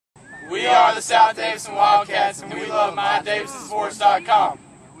We are the South Davidson Wildcats, and we love MyDavidsonSports.com.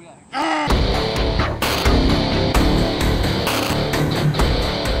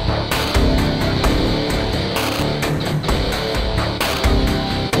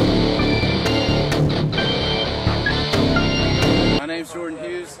 My name's Jordan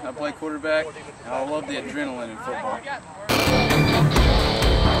Hughes. I play quarterback, and I love the adrenaline in football.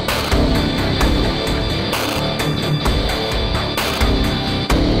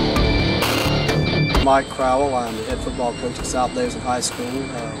 Mike Crowell, I'm the head football coach at South Davidson High School.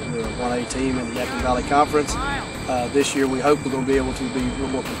 We're a 1A team in the Nectar Valley Conference. This year we hope we're going to be able to be a little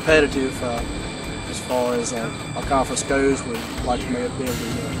more competitive as far as our conference goes. We'd like to be able to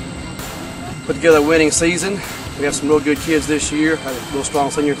put together a winning season. We have some real good kids this year, a real strong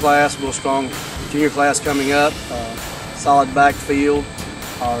senior class, a real strong junior class coming up, solid backfield.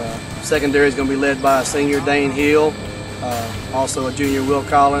 Our secondary is going to be led by a senior, Dane Hill, also a junior, Will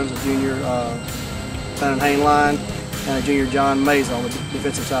Collins, a junior, Hainline, and a junior, John Mays, on the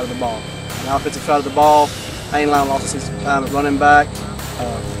defensive side of the ball. On the offensive side of the ball, Hainline will also see some time at running back.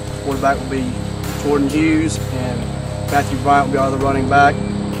 Quarterback will be Jordan Hughes, and Matthew Bryant will be our other running back.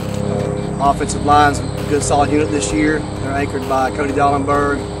 Offensive line's a good solid unit this year. They're anchored by Cody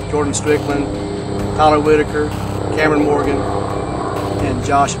Dallenberg, Jordan Strickland, Tyler Whitaker, Cameron Morgan, and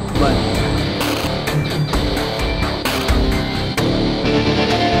Josh Button.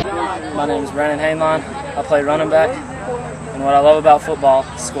 My name is Brandon Hainline. I play running back, and what I love about football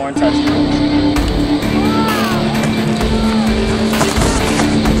is scoring touchdowns.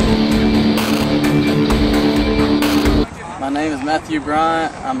 My name is Matthew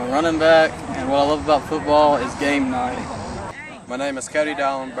Bryant. I'm a running back, and what I love about football is game night. My name is Cody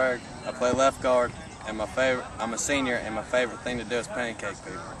Dallenberg. I play left guard, and I'm a senior, and my favorite thing to do is pancake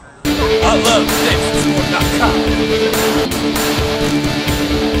people. I love DavidsonSports.com.